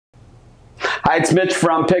Hi, it's Mitch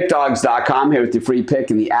from Pickdawgz.com here with your free pick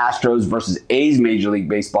in the Astros versus A's Major League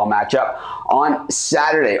Baseball matchup on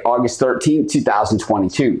Saturday, August 13th,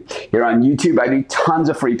 2022. Here on YouTube, I do tons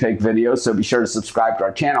of free pick videos, so be sure to subscribe to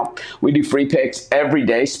our channel. We do free picks every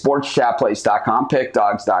day, sportschatplace.com,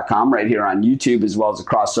 Pickdawgz.com, right here on YouTube, as well as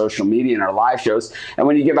across social media and our live shows. And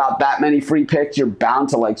when you give out that many free picks, you're bound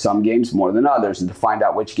to like some games more than others. And to find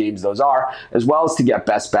out which games those are, as well as to get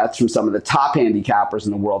best bets from some of the top handicappers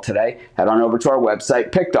in the world today, head on over to our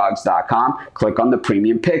website, Pickdawgz.com, click on the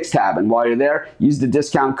Premium Picks tab, and while you're there, use the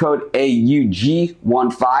discount code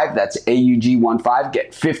AUG15, that's AUG15,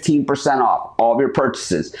 get 15% off all of your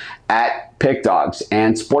purchases at Pickdawgz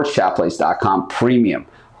and sportschatplace.com Premium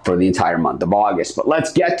for the entire month of August. But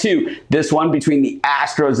let's get to this one between the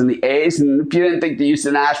Astros and the A's. And if you didn't think the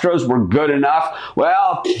Houston Astros were good enough,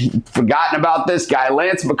 well, forgotten about this guy.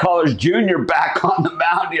 Lance McCullers Jr. back on the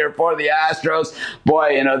mound here for the Astros.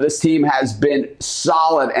 Boy, you know, this team has been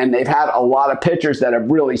solid, and they've had a lot of pitchers that have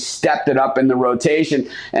really stepped it up in the rotation.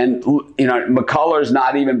 And, you know, McCullers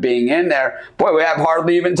not even being in there, boy, we have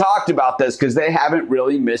hardly even talked about this because they haven't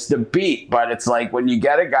really missed a beat. But it's like when you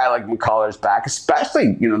get a guy like McCullers back,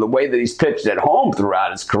 especially, you know, the way that he's pitched at home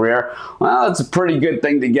throughout his career, well, it's a pretty good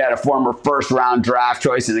thing to get a former first-round draft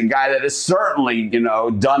choice and a guy that has certainly, you know,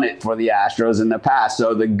 done it for the Astros in the past.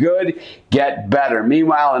 So the good get better.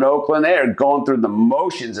 Meanwhile, in Oakland, they are going through the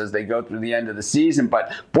motions as they go through the end of the season.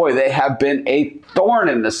 But, boy, they have been a thorn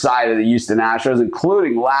in the side of the Houston Astros,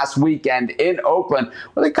 including last weekend in Oakland,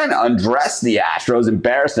 where they kind of undressed the Astros,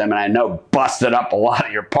 embarrassed them, and I know busted up a lot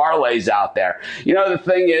of your parlays out there. You know, the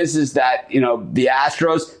thing is that, you know, the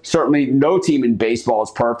Astros, certainly no team in baseball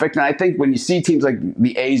is perfect. And I think when you see teams like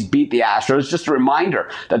the A's beat the Astros, just a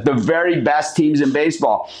reminder that the very best teams in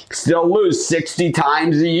baseball still lose 60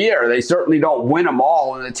 times a year. They certainly don't win them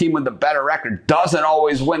all, and the team with the better record doesn't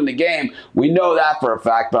always win the game. We know that for a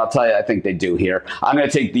fact, but I'll tell you, I think they do here. I'm going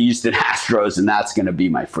to take the Houston Astros, and that's going to be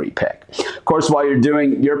my free pick. Of course, while you're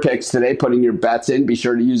doing your picks today, putting your bets in, be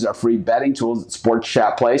sure to use our free betting tools at Sports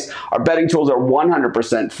Chat Place. Our betting tools are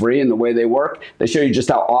 100% free, and the way they work, they show you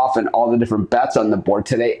just how often all the different bets on the board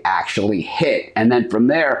today actually hit. And then from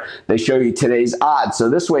there, they show you today's odds. So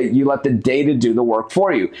this way, you let the data do the work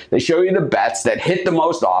for you. They show you the bets that hit the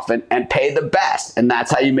most often and pay the best. And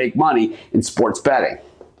that's how you make money in sports betting.